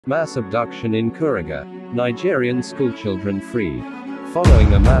Mass abduction in Kuriga, Nigerian schoolchildren freed.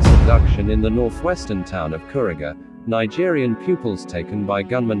 Following a mass abduction in the northwestern town of Kuriga, Nigerian pupils taken by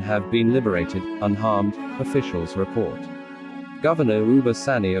gunmen have been liberated, unharmed, officials report. Governor Uba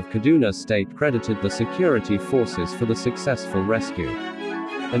Sani of Kaduna State credited the security forces for the successful rescue.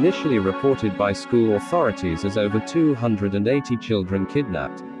 Initially reported by school authorities as over 280 children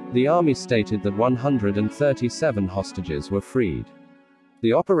kidnapped, the army stated that 137 hostages were freed.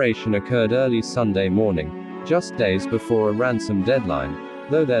 The operation occurred early Sunday morning, just days before a ransom deadline,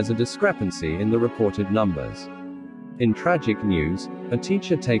 though there's a discrepancy in the reported numbers. In tragic news, a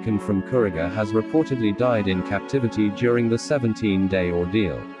teacher taken from Kuriga has reportedly died in captivity during the 17-day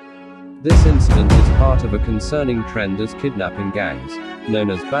ordeal. This incident is part of a concerning trend as kidnapping gangs, known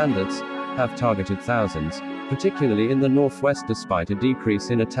as bandits, have targeted thousands, particularly in the northwest despite a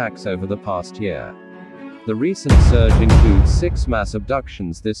decrease in attacks over the past year. The recent surge includes 6 mass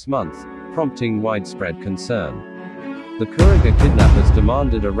abductions this month, prompting widespread concern. The Kuriga kidnappers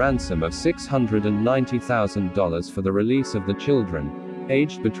demanded a ransom of $690,000 for the release of the children,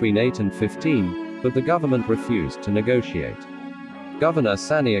 aged between 8 and 15, but the government refused to negotiate. Governor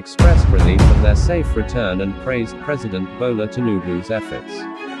Sani expressed relief at their safe return and praised President Bola Tinubu's efforts.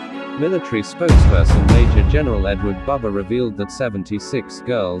 Military spokesperson Major General Edward Bubba revealed that 76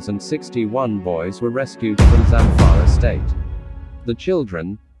 girls and 61 boys were rescued from Zamfara state. The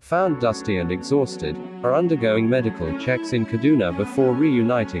children, found dusty and exhausted, are undergoing medical checks in Kaduna before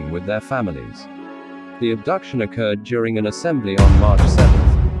reuniting with their families. The abduction occurred during an assembly on March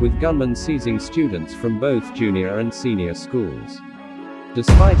 7, with gunmen seizing students from both junior and senior schools.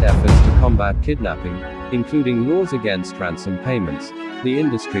 Despite efforts to combat kidnapping, including laws against ransom payments, the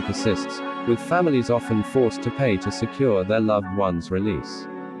industry persists, with families often forced to pay to secure their loved ones' release.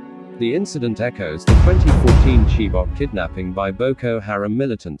 The incident echoes the 2014 Chibok kidnapping by Boko Haram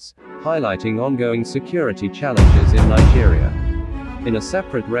militants, highlighting ongoing security challenges in Nigeria. In a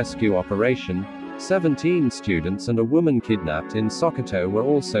separate rescue operation, 17 students and a woman kidnapped in Sokoto were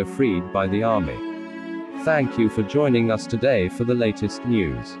also freed by the army. Thank you for joining us today for the latest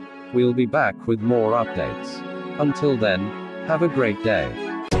news. We'll be back with more updates. Until then, have a great day.